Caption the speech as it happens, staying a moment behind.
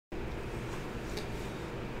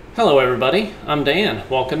Hello everybody, I'm Dan.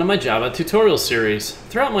 Welcome to my Java tutorial series.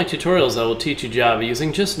 Throughout my tutorials I will teach you Java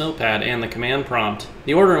using just Notepad and the command prompt.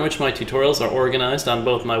 The order in which my tutorials are organized on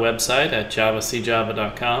both my website at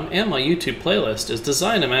javacjava.com and my YouTube playlist is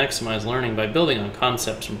designed to maximize learning by building on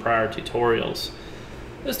concepts from prior tutorials.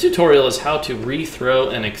 This tutorial is how to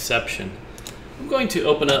rethrow an exception. I'm going to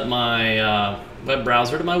open up my web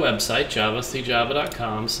browser to my website,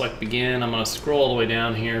 javacjava.com, select begin. I'm going to scroll all the way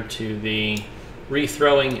down here to the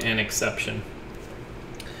rethrowing an exception.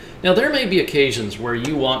 Now there may be occasions where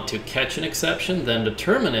you want to catch an exception, then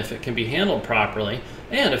determine if it can be handled properly,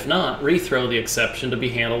 and if not, rethrow the exception to be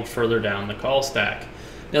handled further down the call stack.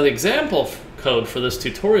 Now the example code for this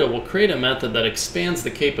tutorial will create a method that expands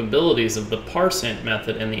the capabilities of the parseInt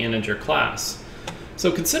method in the integer class.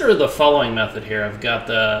 So consider the following method here. I've got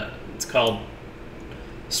it's called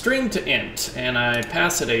string to int, and I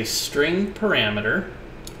pass it a string parameter.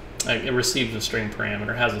 It receives a string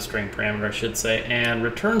parameter, has a string parameter I should say, and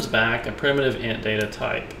returns back a primitive int data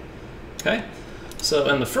type. Okay, so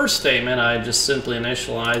in the first statement I just simply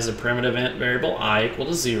initialize a primitive int variable I equal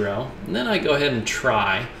to 0, and then I go ahead and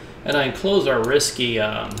try, and I enclose our risky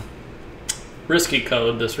code,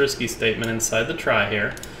 this risky statement inside the try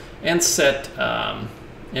here, and set I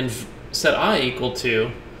equal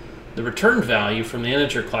to the return value from the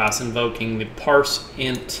integer class invoking the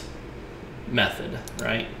parseInt method,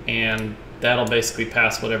 right? And that'll basically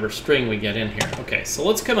pass whatever string we get in here. Okay, so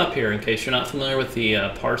let's come up here in case you're not familiar with the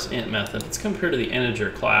parseInt method. Let's come here to the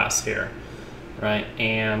integer class here, right?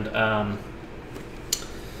 And the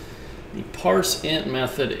parseInt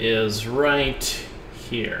method is right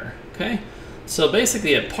here, okay? So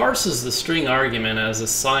basically it parses the string argument as a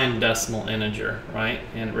signed decimal integer, right?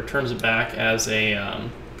 And it returns it back as a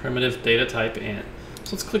primitive data type int.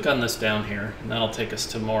 So let's click on this down here, and that'll take us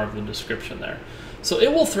to more of the description there. So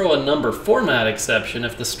it will throw a number format exception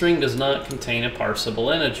if the string does not contain a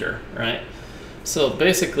parsable integer, right? So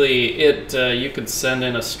basically, you could send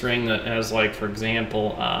in a string that has, like, for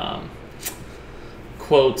example,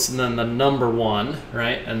 quotes and then the number 1,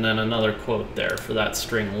 right? And then another quote there for that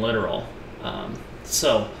string literal.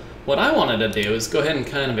 So what I wanted to do is go ahead and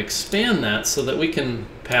kind of expand that so that we can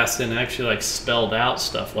pass in actually like spelled out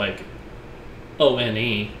stuff like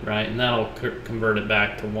ONE, right? And that'll convert it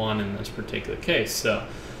back to 1 in this particular case. So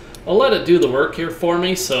I'll let it do the work here for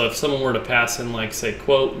me. So if someone were to pass in, like, say,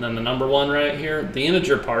 quote and then the number 1 right here, the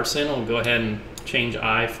integer parseInt will go ahead and change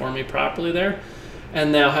I for me properly there.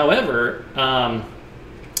 And now, however,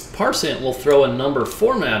 parseInt will throw a number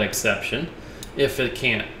format exception if it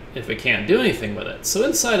can't do anything with it. So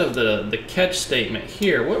inside of the catch statement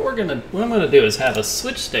here, what I'm gonna do is have a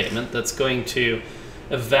switch statement that's going to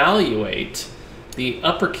evaluate the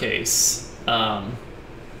uppercase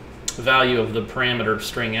value of the parameter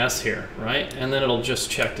string s here, right? And then it'll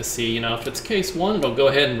just check to see, if it's case 1, it'll go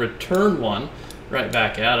ahead and return 1 right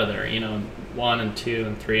back out of there, 1 and 2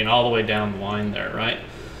 and 3 and all the way down the line there, right?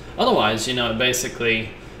 Otherwise, basically,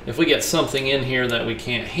 if we get something in here that we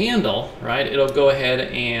can't handle, right, it'll go ahead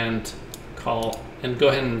and go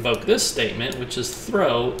ahead and invoke this statement, which is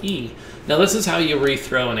throw e. Now this is how you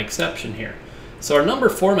rethrow an exception here. So our number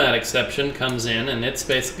format exception comes in, and it's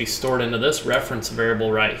basically stored into this reference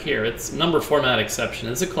variable right here. It's number format exception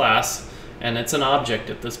is a class, and it's an object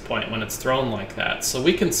at this point when it's thrown like that. So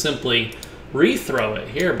we can simply rethrow it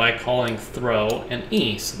here by calling throw and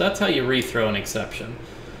e. So that's how you rethrow an exception.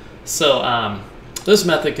 So this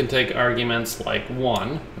method can take arguments like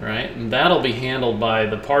 1, right? And that'll be handled by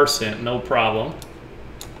the parseInt, no problem.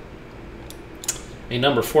 A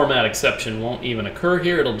number format exception won't even occur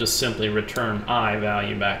here. It'll just simply return I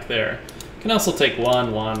value back there. You can also take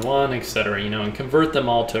 1, 1, 1, etc., and convert them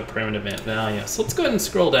all to a primitive int value. So let's go ahead and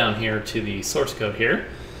scroll down here to the source code here.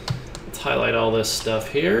 Let's highlight all this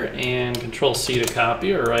stuff here and Control-C to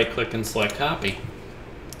copy, or right-click and select copy.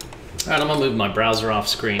 All right, I'm gonna move my browser off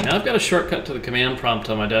screen. Now I've got a shortcut to the command prompt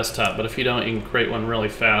on my desktop, but if you don't, you can create one really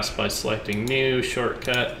fast by selecting New,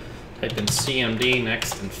 Shortcut, type in CMD,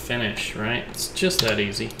 next, and finish, right? It's just that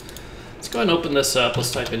easy. Let's go ahead and open this up.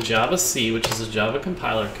 Let's type in javac, which is a Java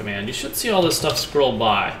compiler command. You should see all this stuff scroll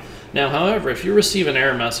by. Now, however, if you receive an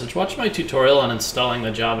error message, watch my tutorial on installing the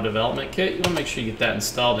Java Development Kit. You want to make sure you get that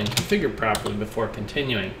installed and configured properly before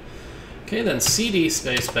continuing. Okay, then cd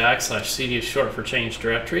space / cd is short for change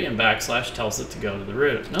directory, and / tells it to go to the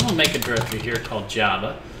root. Now I'm going to make a directory here called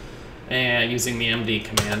Java, and using the md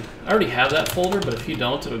command. I already have that folder, but if you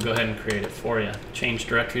don't, it will go ahead and create it for you. Change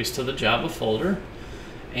directories to the Java folder,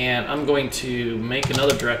 and I'm going to make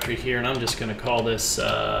another directory here, and I'm just going to call this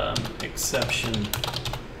exception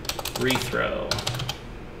rethrow.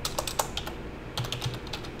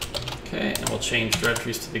 Okay, and we'll change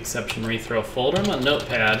directories to the exception rethrow folder. I'm on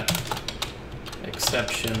Notepad,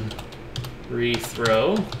 exception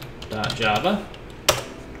rethrow.java.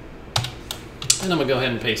 And I'm going to go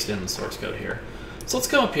ahead and paste in the source code here. So let's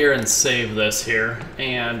come up here and save this here.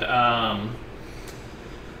 And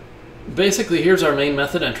basically, here's our main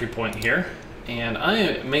method entry point here. And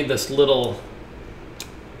I made this little...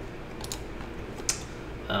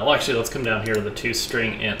 well, actually, let's come down here to the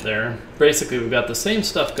toString int there. Basically, we've got the same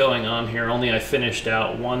stuff going on here, only I finished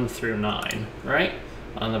out 1 through 9, right?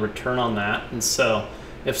 On the return on that. And so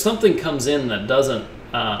if something comes in that doesn't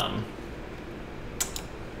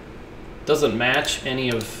match any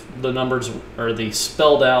of the numbers or the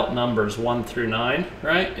spelled out numbers 1 through 9,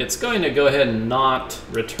 right? It's going to go ahead and not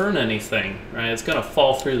return anything, right? It's going to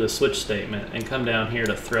fall through the switch statement and come down here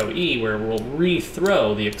to throw E, where we'll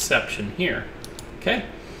rethrow the exception here, okay?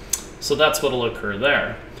 So that's what will occur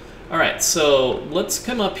there. All right, so let's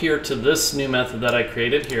come up here to this new method that I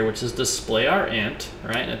created here, which is display our int,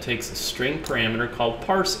 right? And it takes a string parameter called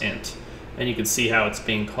parseInt, and you can see how it's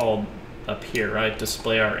being called up here, right?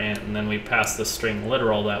 Display our int, and then we pass the string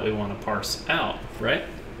literal that we want to parse out, right?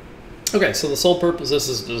 Okay, so the sole purpose of this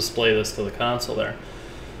is to display this to the console there.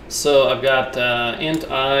 So I've got int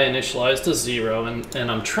I initialized to 0, and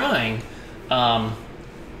I'm trying.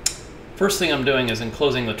 First thing I'm doing is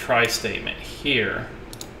enclosing the try statement here,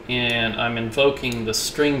 and I'm invoking the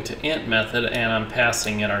string to int method, and I'm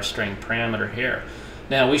passing it our string parameter here.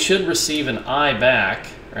 Now we should receive an I back,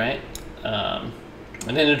 right?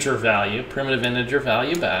 An integer value, primitive integer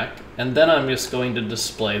value back, and then I'm just going to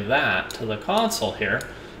display that to the console here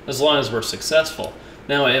as long as we're successful.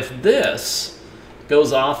 Now if this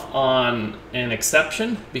goes off on an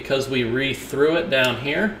exception because we rethrew it down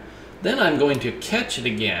here, then I'm going to catch it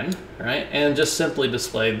again, right, and just simply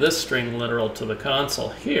display this string literal to the console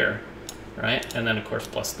here, right, and then of course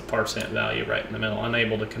plus the parseInt value right in the middle,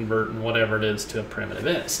 unable to convert and whatever it is to a primitive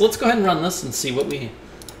int. So let's go ahead and run this and see what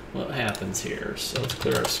happens here. So let's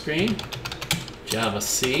clear our screen, Java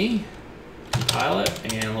C, compile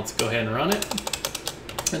it, and let's go ahead and run it.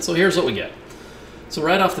 And so here's what we get. So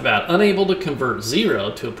right off the bat, unable to convert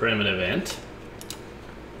 0 to a primitive int.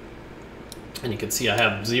 And you can see I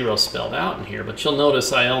have 0 spelled out in here, but you'll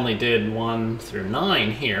notice I only did 1 through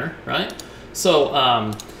 9 here, right?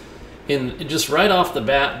 So in just right off the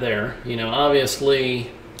bat there, you know,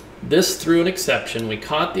 obviously this threw an exception. We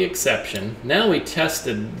caught the exception. Now we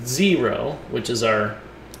tested 0, which is our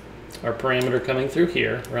parameter coming through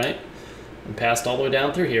here, right? And passed all the way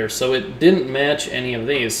down through here. So it didn't match any of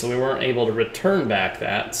these, so we weren't able to return back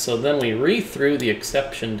that. So then we rethrew the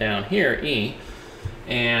exception down here, E,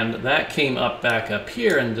 and that came up back up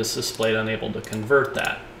here and just displayed unable to convert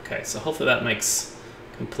that. Okay, so hopefully that makes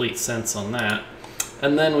complete sense on that.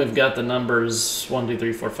 And then we've got the numbers 1, 2,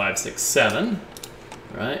 3, 4, 5, 6, 7.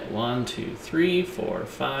 Right, 1, 2, 3, 4,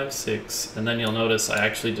 5, 6, and then you'll notice I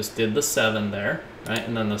actually just did the 7 there, right,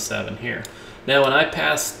 and then the 7 here. Now when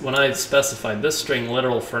I specified this string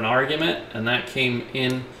literal for an argument, and that came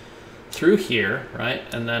in through here, right,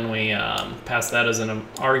 and then we passed that as an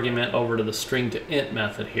argument over to the string to int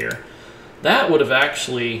method here, that would have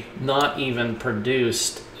actually not even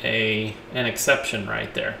produced an exception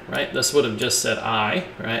right there, right? This would have just said I,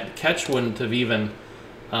 right? Catch wouldn't have even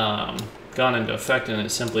gone into effect, and it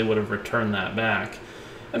simply would have returned that back.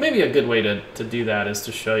 And maybe a good way to do that is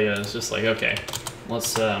to show you, it's just like, okay,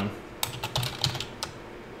 let's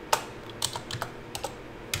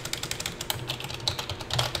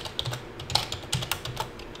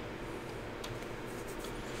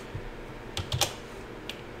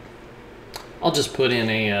I'll just put in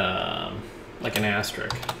a like an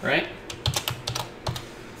asterisk, right?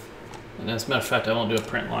 And as a matter of fact, I won't do a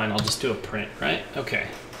print line, I'll just do a print, right? Okay.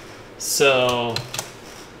 So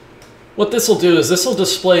what this will do is this will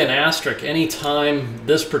display an asterisk anytime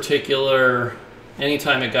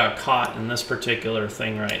anytime it got caught in this particular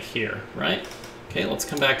thing right here, right? Okay, let's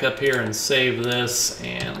come back up here and save this,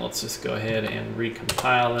 and let's just go ahead and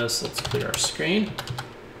recompile this. Let's clear our screen.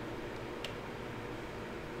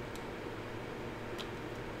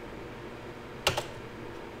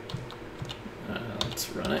 Let's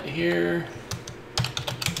run it here.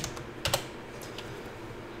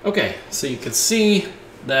 Okay, so you can see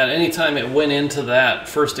that anytime it went into that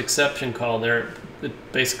first exception call there,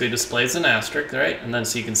 it basically displays an asterisk, right? And then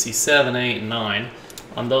so you can see 7, 8, and 9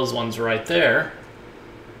 on those ones right there,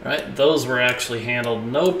 right? Those were actually handled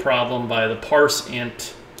no problem by the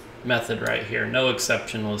parseInt method right here. No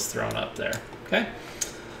exception was thrown up there, okay?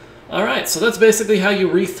 All right, so that's basically how you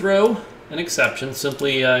rethrow an exception.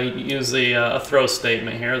 Simply use the a throw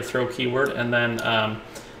statement here, the throw keyword, and then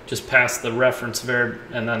just pass the reference variable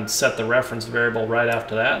and then set the reference variable right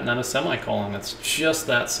after that, and then a semicolon. It's just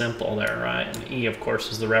that simple there, right? And E, of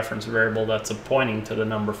course, is the reference variable that's pointing to the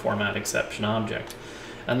number format exception object.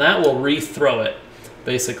 And that will rethrow it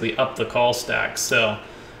basically up the call stack. So,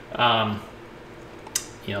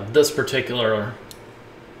 you know, this particular,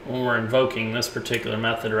 when we're invoking this particular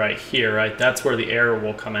method right here, right, that's where the error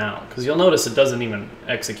will come out. Because you'll notice it doesn't even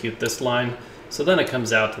execute this line. So then it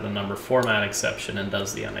comes out to the number format exception and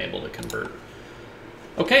does the unable to convert.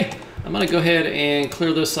 Okay, I'm going to go ahead and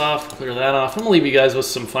clear this off, clear that off. I'm going to leave you guys with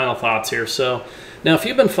some final thoughts here. So now, if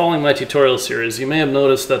you've been following my tutorial series, you may have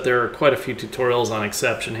noticed that there are quite a few tutorials on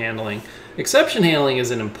exception handling. Exception handling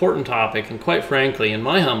is an important topic, and quite frankly, in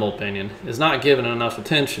my humble opinion, is not given enough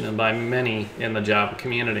attention by many in the Java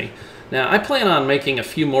community. Now, I plan on making a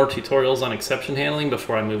few more tutorials on exception handling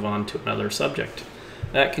before I move on to another subject.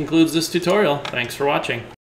 That concludes this tutorial. Thanks for watching.